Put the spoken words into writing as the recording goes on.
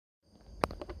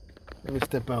Let me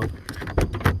step out.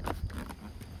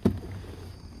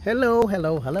 Hello,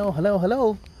 hello, hello, hello,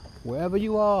 hello. Wherever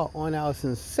you are on our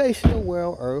sensational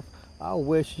world Earth, I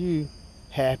wish you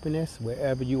happiness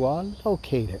wherever you are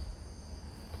located.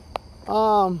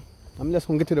 I'm just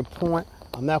gonna get to the point.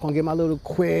 I'm not gonna get my little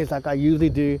quiz like I usually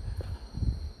do.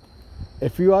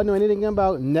 If you all know anything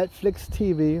about Netflix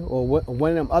TV or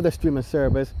one of them other streaming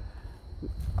service,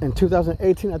 in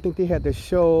 2018, I think they had the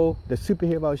show, the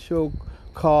superhero show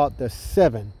called The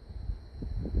Seven.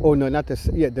 Oh no, not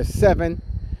The Seven,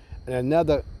 and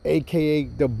another, aka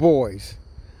The Boys.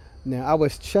 Now I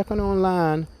was checking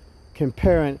online,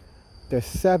 comparing the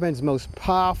Seven's most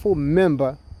powerful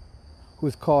member,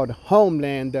 who's called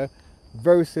Homelander,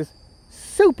 versus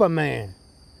Superman.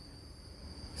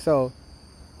 So,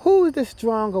 who's the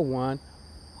stronger one?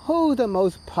 Who's the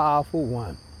most powerful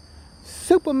one?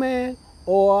 Superman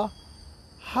or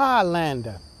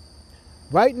Highlander?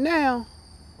 Right now,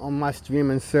 on my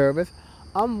streaming service,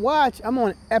 I'm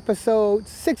on episode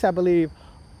 6, I believe,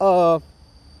 of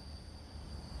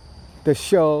the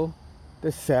show,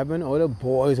 The Seven, or The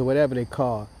Boys, or whatever they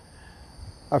call.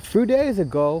 A few days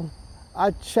ago, I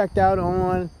checked out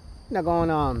on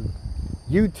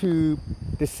YouTube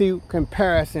to see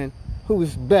comparison,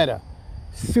 who's better,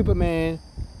 Superman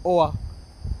or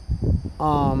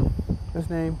what's his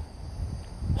name?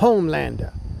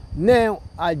 Homelander. Now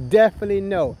I definitely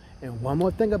know. And one more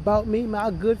thing about me,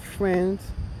 my good friends,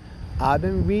 I've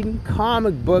been reading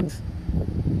comic books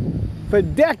for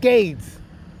decades.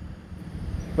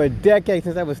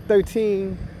 Since I was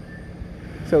 13.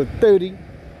 So 30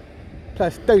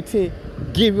 plus 13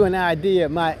 give you an idea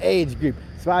of my age group.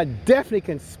 So I definitely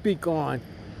can speak on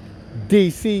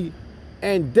DC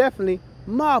and definitely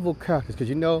Marvel characters. Because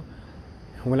you know,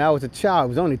 when I was a child, it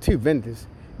was only two vendors,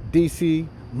 DC,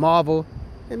 Marvel,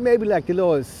 and maybe like the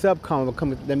little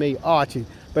sub-comic that made Archie.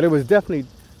 But it was definitely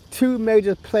two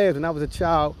major players when I was a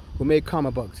child who made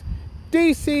comic books,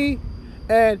 DC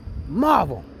and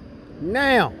Marvel.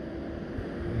 Now,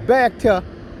 back to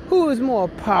who is more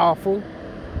powerful,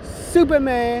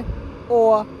 Superman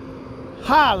or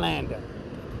Highlander.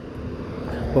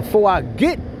 Before I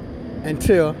get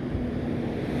into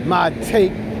my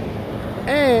take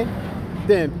and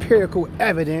the empirical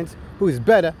evidence, who's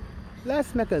better,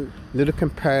 let's make a little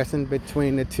comparison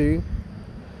between the two.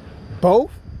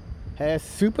 Both has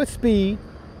super speed,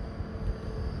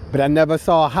 but I never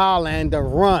saw Highlander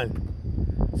run.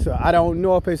 So I don't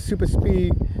know if his super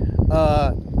speed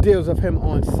deals with him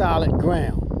on solid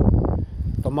ground.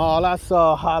 From all I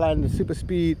saw, Highlander super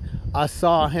speed, I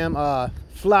saw him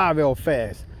fly real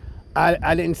fast.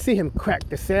 I didn't see him crack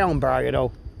the sound barrier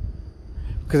though.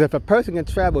 Because if a person can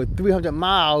travel 300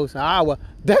 miles an hour,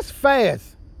 that's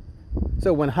fast.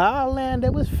 So when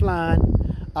Highlander was flying,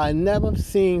 I never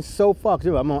seen so far,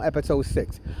 because I'm on episode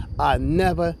 6, I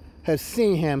never have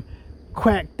seen him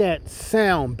crack that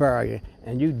sound barrier.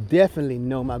 And you definitely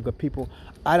know, my good people,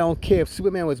 I don't care if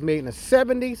Superman was made in the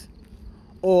 70s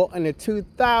or in the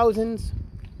 2000s.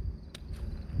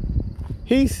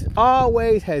 He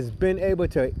always has been able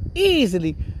to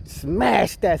easily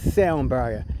smash that sound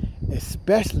barrier,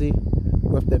 especially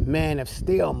with the Man of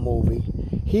Steel movie.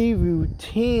 He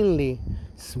routinely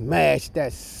smashed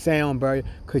that sound barrier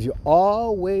because you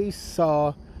always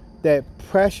saw that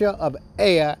pressure of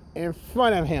air in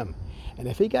front of him. And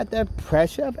if he got that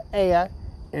pressure of air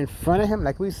in front of him,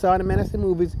 like we saw in the Man of Steel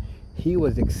movies, he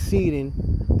was exceeding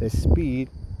the speed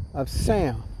of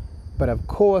sound. But of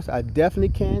course, I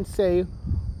definitely can't say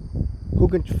who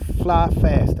can fly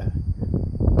faster,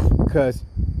 because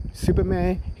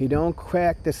Superman, he don't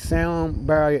crack the sound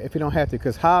barrier if he don't have to.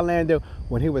 Because Highlander,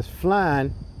 when he was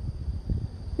flying,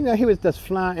 you know, he was just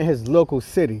flying in his local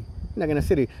city, like in a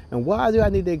city. And why do I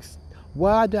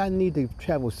need to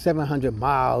travel 700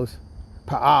 miles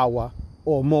per hour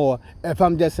or more if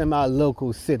I'm just in my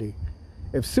local city?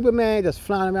 If Superman just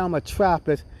flying around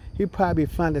Metropolis, he'd probably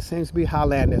be flying the same speed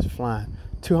Highlander is flying,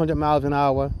 200 miles an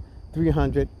hour,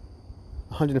 300,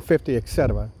 150,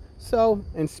 etc. So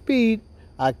in speed,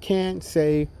 I can't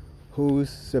say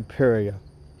who's superior.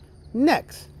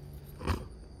 Next,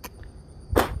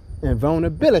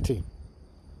 invulnerability.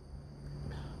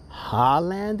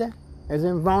 Highlander is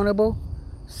invulnerable,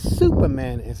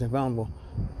 Superman is invulnerable.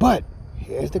 But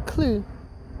here's the clue.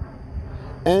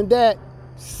 In that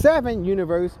 7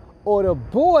 universe, or the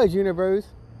Boys universe,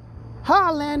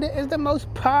 Highlander is the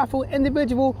most powerful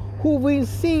individual who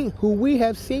we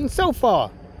have seen so far.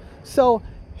 So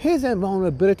his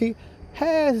invulnerability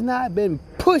has not been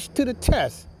pushed to the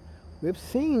test. We've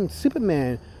seen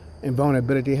Superman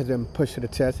invulnerability has been pushed to the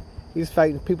test. He's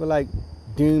fighting people like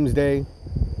Doomsday,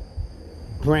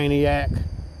 Brainiac,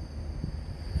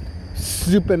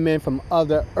 Supermen from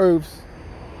other Earths,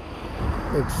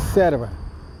 etc.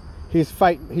 He's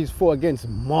fought against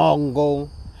Mongol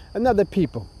and other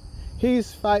people.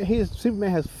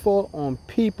 Superman has fought on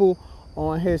people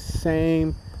on his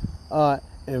same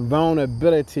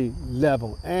invulnerability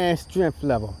level and strength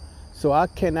level. So I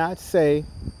cannot say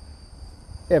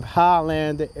if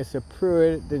Highlander is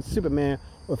superior than Superman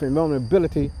with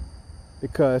invulnerability,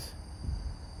 because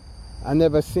I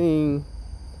never seen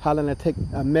Highlander take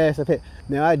a massive hit.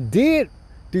 Now I did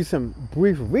do some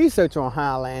brief research on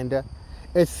Highlander.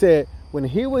 It said when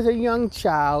he was a young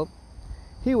child,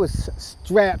 he was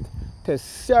strapped to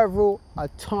several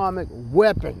atomic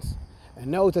weapons,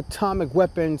 and those atomic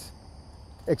weapons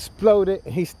exploded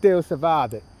and he still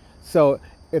survived it. So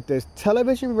if this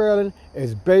television version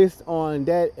is based on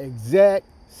that exact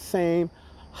same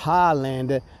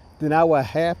Highlander, then I would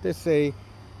have to say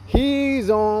he's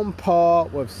on par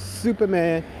with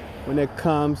Superman when it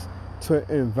comes to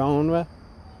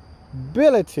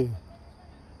invulnerability.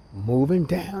 Moving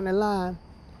down the line,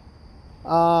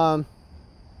 I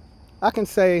can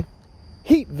say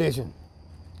heat vision.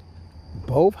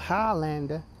 Both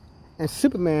Highlander and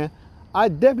Superman, I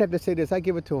definitely have to say this, I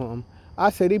give it to him.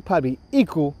 I say they probably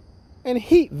equal in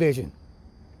heat vision.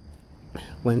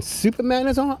 When Superman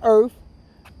is on Earth,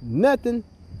 nothing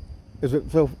is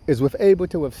able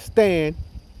to withstand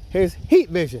his heat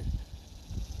vision.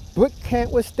 Brick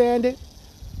can't withstand it,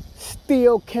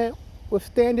 steel can't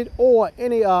withstand it, or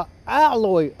any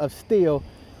alloy of steel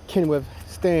can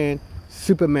withstand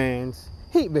Superman's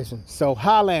heat vision. So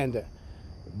Highlander,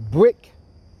 brick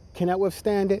cannot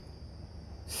withstand it,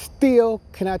 steel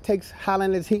cannot take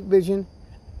Highlander's heat vision,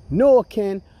 nor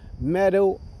can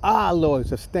metal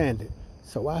alloys withstand it.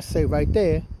 So I say right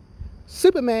there,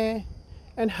 Superman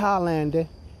and Highlander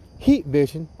heat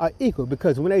vision are equal,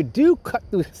 because when they do cut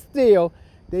through the steel,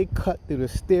 they cut through the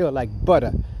steel like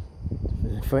butter.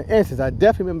 For instance, I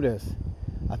definitely remember this.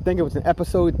 I think it was in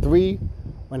episode 3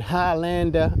 when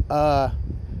Highlander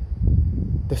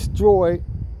destroyed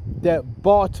that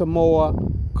Baltimore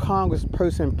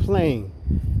congressperson plane.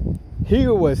 He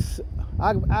was,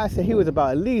 I said he was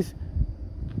about at least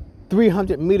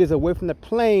 300 meters away from the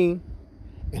plane,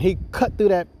 and he cut through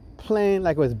that plane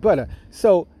like it was butter.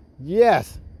 So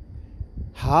yes,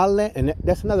 Highlander, and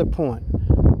that's another point.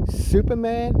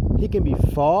 Superman, he can be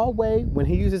far away when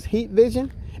he uses heat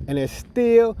vision, and it's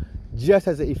still just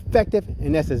as effective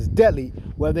and that's as deadly,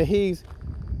 whether he's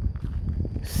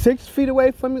 6 feet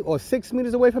away from you or 6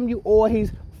 meters away from you, or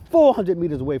he's 400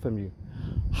 meters away from you.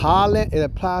 Highlander, it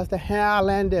applies to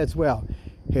Highlander as well.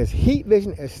 His heat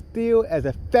vision is still as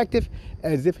effective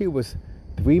as if he was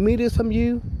 3 meters from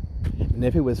you, and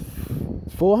if he was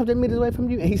 400 meters away from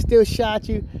you and he still shot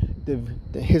you,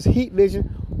 his heat vision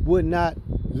would not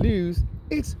lose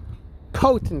its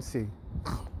potency.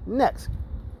 Next,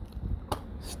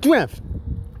 strength.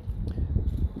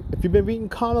 If you've been reading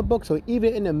comic books or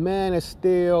even in the Man of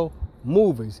Steel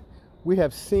movies, we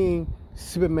have seen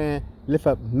Superman lift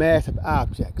up massive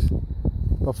objects.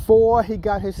 Before he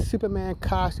got his Superman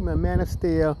costume in Man of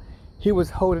Steel, he was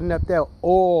holding up that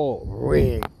oil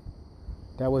rig.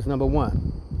 That was number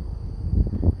one.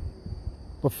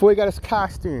 Before he got his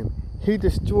costume, he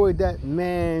destroyed that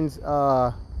man's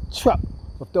truck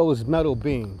with those metal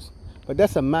beams. But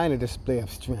that's a minor display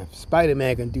of strength.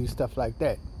 Spider-Man can do stuff like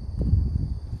that.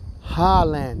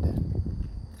 Highlander,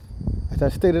 as I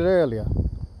stated earlier,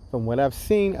 from what I've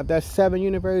seen of that 7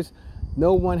 universe,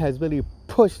 no one has really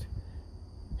pushed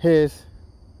his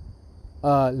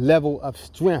level of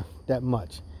strength that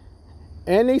much.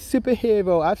 Any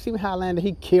superhero, I've seen Highlander,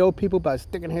 he killed people by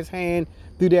sticking his hand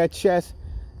through their chest.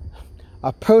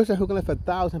 A person who can lift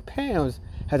 1,000 pounds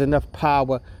has enough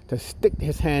power to stick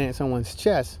his hand in someone's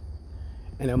chest.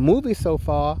 In a movie so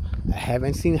far, I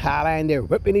haven't seen Highlander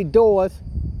rip any doors.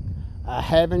 I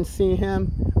haven't seen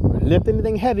him lift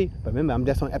anything heavy. But remember, I'm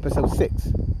just on episode 6.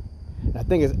 And I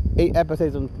think it's 8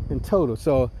 episodes in total.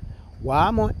 So while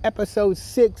I'm on episode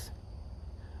 6,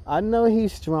 I know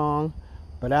he's strong,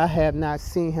 but I have not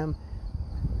seen him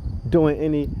doing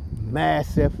any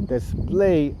massive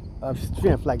display of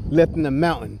strength like lifting a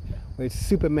mountain, which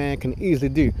Superman can easily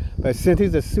do. But since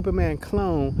he's a Superman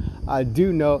clone, I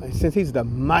do know, and since he's the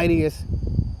mightiest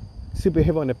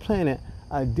superhero on the planet,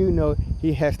 I do know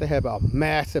he has to have a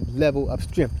massive level of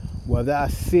strength, whether I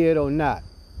see it or not.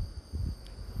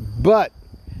 But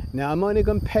now I'm only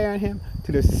comparing him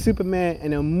to the Superman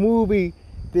in the movie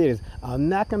theaters. I'm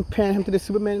not comparing him to the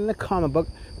Superman in the comic book,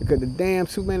 because the damn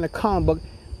Superman in the comic book,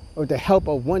 with the help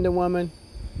of Wonder Woman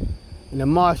and the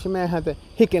Martian Manhunter,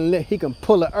 he can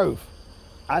pull the earth.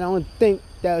 I don't think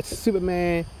that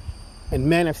Superman And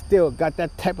Man of Steel got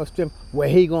that type of strength where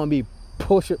he gonna be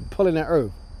pulling the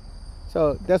earth.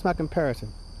 So that's my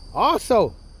comparison.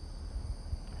 Also,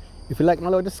 if you like my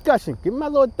little discussion, give me my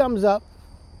little thumbs up.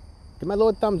 Give me a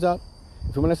little thumbs up.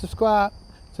 If you want to subscribe,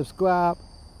 subscribe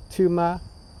to my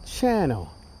channel.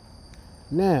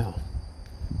 Now,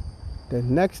 the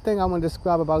next thing I want to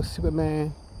describe about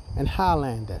Superman and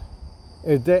Highlander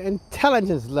is their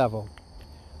intelligence level.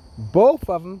 Both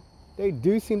of them, they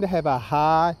do seem to have a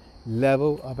high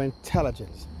level of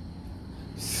intelligence.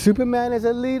 Superman is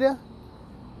a leader.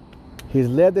 He's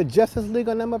led the Justice League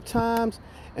a number of times,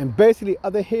 and basically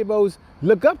other heroes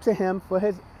look up to him for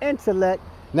his intellect,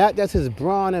 not just his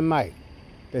brawn and might.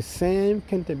 The same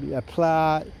can be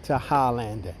applied to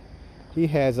Highlander. He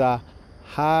has a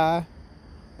high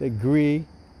degree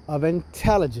of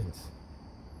intelligence.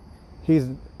 He's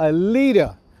a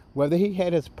leader. Whether he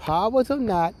had his powers or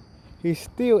not, he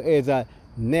still is a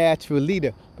natural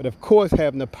leader. But of course,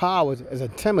 having the powers is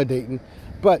intimidating.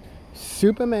 But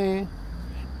Superman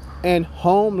and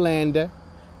Homelander,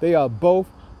 they are both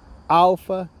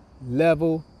alpha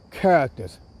level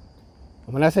characters.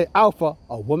 And when I say alpha,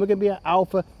 a woman can be an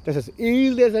alpha just as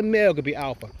easily as a male could be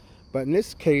alpha. But in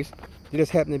this case, they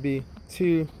just happen to be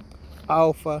two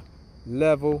alpha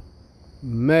level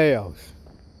males.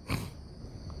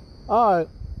 All right,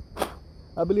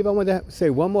 I believe I want to say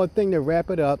one more thing to wrap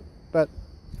it up, but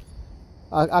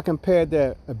I compared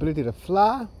their ability to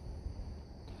fly.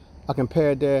 I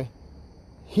compared their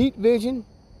heat vision,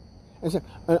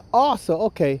 and also,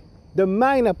 okay, the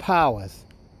minor powers.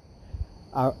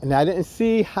 And I didn't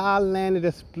see Highlander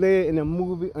displayed in the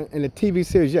movie, in the TV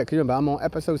series yet, because remember, I'm on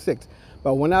episode 6.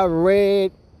 But when I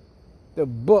read the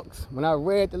books, when I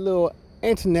read the little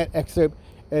internet excerpt,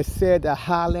 it said that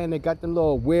Highlander got them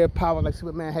little weird powers like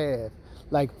Superman has,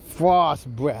 like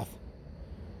frost breath.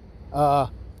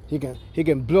 He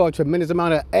can blow a tremendous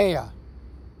amount of air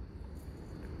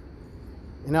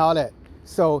and all that.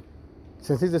 So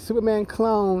since he's a Superman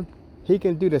clone, he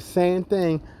can do the same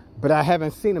thing, but I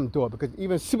haven't seen him do it, because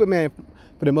even Superman,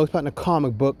 for the most part in the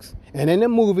comic books and in the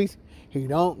movies, he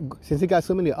don't, since he got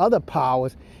so many other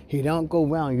powers, he don't go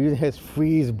around using his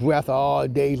freeze breath all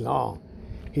day long.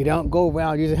 He don't go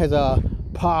around using his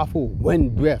powerful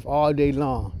wind breath all day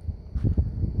long.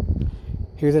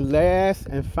 Here's the last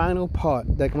and final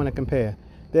part that I want to compare.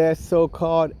 Their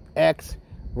so-called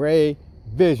X-ray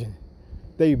vision.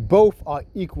 They both are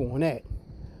equal on that.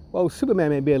 Well,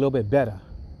 Superman may be a little bit better.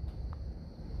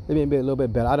 They may be a little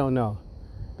bit better, I don't know.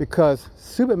 Because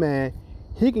Superman,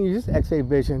 he can use his X-ray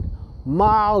vision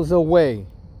miles away.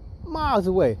 Miles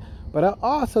away. But I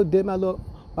also did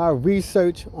my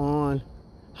research on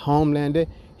Homelander.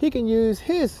 He can use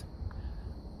his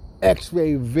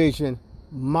X-ray vision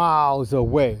miles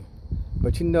away.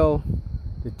 But you know,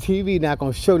 the TV not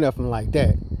gonna show nothing like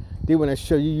that. They want to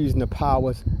show you using the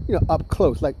powers, you know, up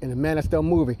close, like in the Man of Steel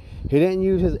movie. He didn't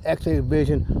use his X-ray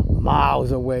vision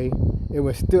miles away. It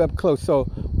was still up close. So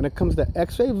when it comes to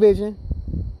X-ray vision,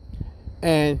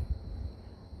 and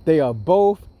they are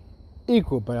both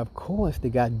equal, but of course they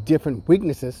got different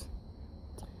weaknesses.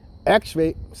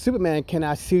 X-ray, Superman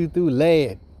cannot see through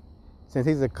lead. Since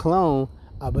he's a clone,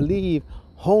 I believe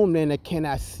Homelander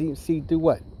cannot see through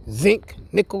what? Zinc,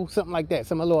 nickel, something like that.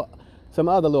 Some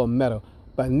other little metal.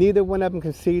 But neither one of them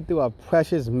can see through a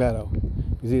precious metal.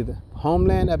 It's either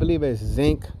Homelander, I believe, is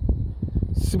zinc.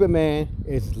 Superman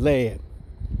is lead.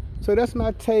 So that's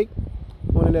my take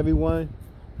on it, everyone,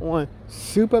 on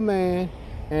Superman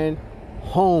and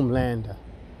Homelander.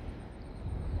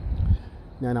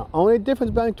 Now, the only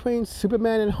difference between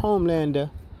Superman and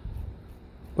Homelander,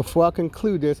 before I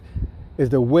conclude this, is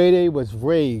the way they was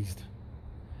raised.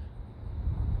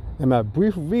 In my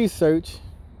brief research,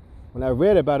 when I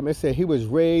read about him, it said he was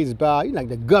raised by, like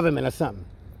the government or something.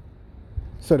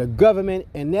 So the government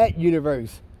in that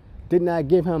universe did not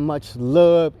give him much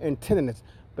love and tenderness.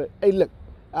 But hey, look,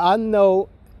 I know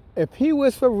if he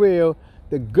was for real,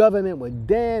 the government would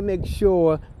damn make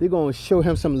sure they're going to show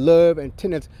him some love and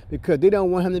tenderness, because they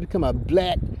don't want him to become a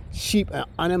black sheep and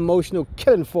unemotional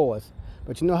killing force.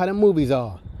 But you know how the movies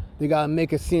are. They got to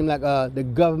make it seem like the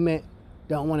government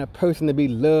don't want a person to be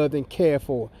loved and cared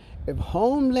for. If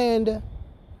Homelander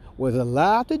was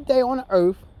alive today on the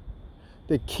earth,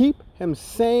 to keep him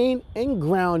sane and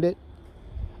grounded,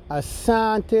 a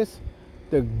scientist,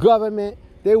 the government,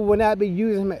 they would not be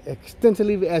using him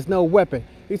extensively as no weapon.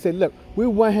 He said, look, we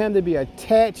want him to be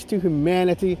attached to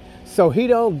humanity so he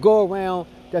don't go around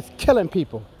just killing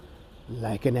people,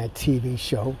 like in that TV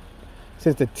show.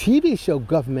 Since the TV show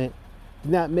government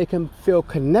did not make him feel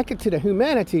connected to the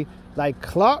humanity, like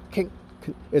Clark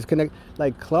is connected,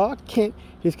 like Clark Kent,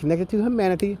 he's connected to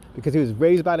humanity because he was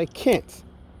raised by the Kents.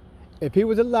 If he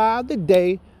was alive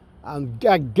today,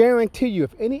 I guarantee you,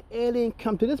 if any alien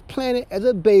come to this planet as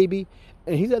a baby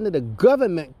and he's under the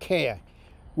government care,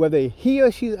 whether he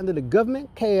or she's under the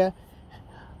government care,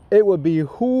 it would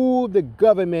behoove the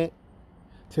government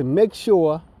to make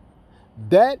sure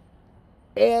that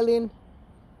alien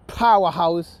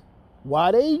powerhouse,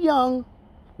 while they young,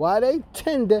 while they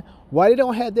tender, while they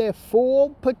don't have their full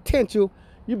potential,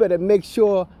 you better make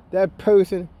sure that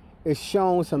person is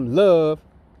shown some love,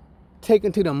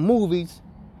 taken to the movies,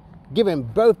 giving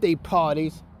birthday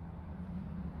parties,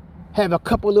 have a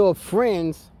couple little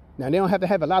friends. Now, they don't have to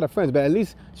have a lot of friends, but at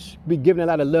least be giving a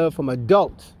lot of love from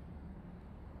adults.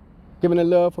 Giving the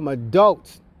love from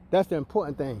adults. That's the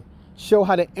important thing. Show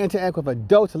how to interact with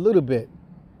adults a little bit.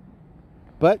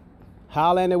 But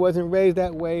Highlander wasn't raised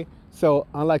that way. So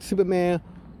unlike Superman,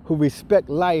 who respect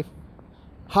life,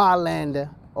 Highlander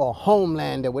or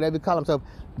Homelander, whatever you call himself,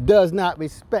 does not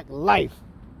respect life.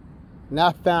 And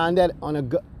I found that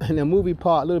in the movie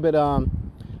part a little bit,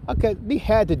 okay, they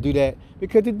had to do that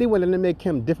because they wanted to make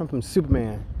him different from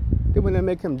Superman. They wanted to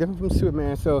make him different from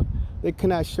Superman, so they could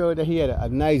not show that he had a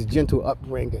nice, gentle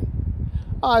upbringing.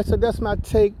 All right, so that's my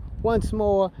take. Once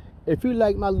more, if you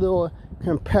like my little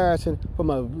comparison from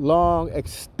a long,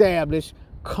 established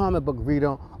comic book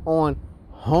reader on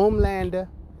Homelander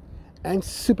and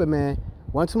Superman,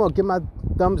 once more, give my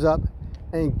thumbs up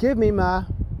and give me my,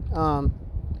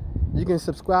 you can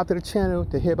subscribe to the channel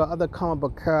to hear about other comic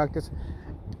book characters.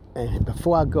 And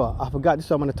before I go, I forgot this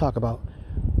is what I'm going to talk about.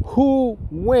 Who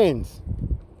wins?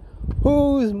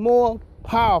 Who's more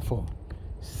powerful,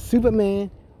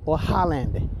 Superman or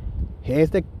Highlander? Here's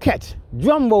the catch.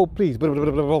 Drum roll, please.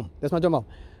 That's my drum roll.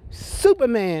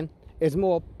 Superman is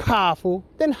more powerful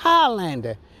than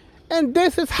Highlander. And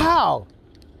this is how.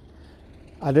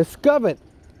 I discovered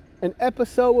an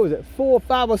episode, what was it, 4,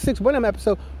 5, or 6, one of them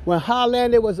episodes, when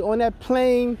Highlander was on that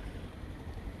plane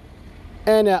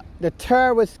and the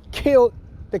terrorists killed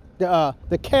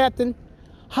the captain.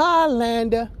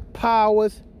 Highlander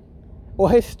powers, or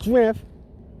his strength,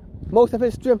 most of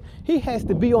his strength, he has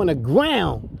to be on the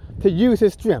ground to use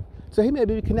his strength. So he may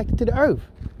be connected to the earth.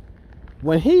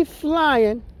 When he's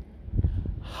flying,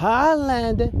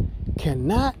 Highlander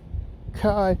cannot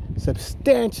carry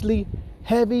substantially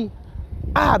heavy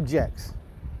objects.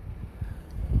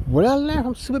 What I learned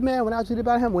from Superman when I was reading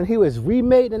about him when he was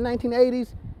remade in the 1980s,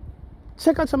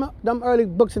 check out some of them early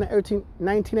books in the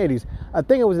 1980s. I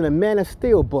think it was in the Man of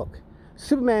Steel book.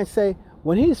 Superman say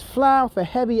when he's flying for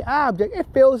heavy object, it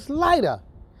feels lighter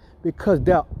because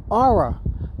the aura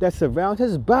that surrounds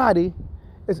his body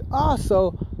is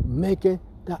also making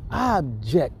the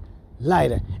object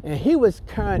lighter. And he was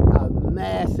carrying a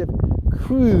massive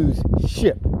cruise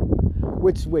ship,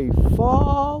 which weighed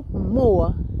far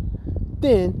more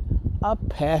than a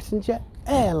passenger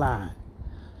airline.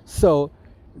 So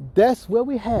that's where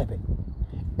we have it.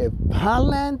 If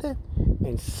Highlander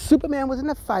and Superman was in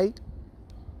a fight,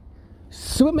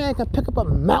 Superman can pick up a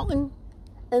mountain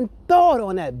and throw it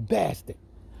on that bastard.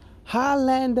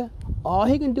 Highlander, all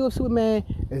he can do with Superman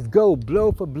is go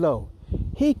blow for blow.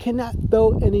 He cannot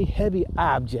throw any heavy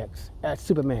objects at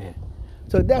Superman.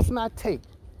 So that's my take.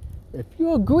 If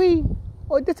you agree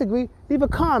or disagree, leave a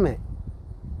comment.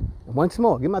 And once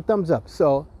more, give my thumbs up.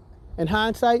 So, in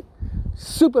hindsight,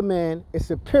 Superman is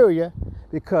superior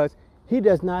because he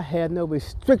does not have no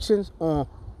restrictions on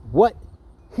what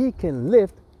he can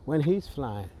lift when he's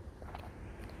flying.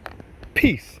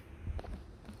 Peace.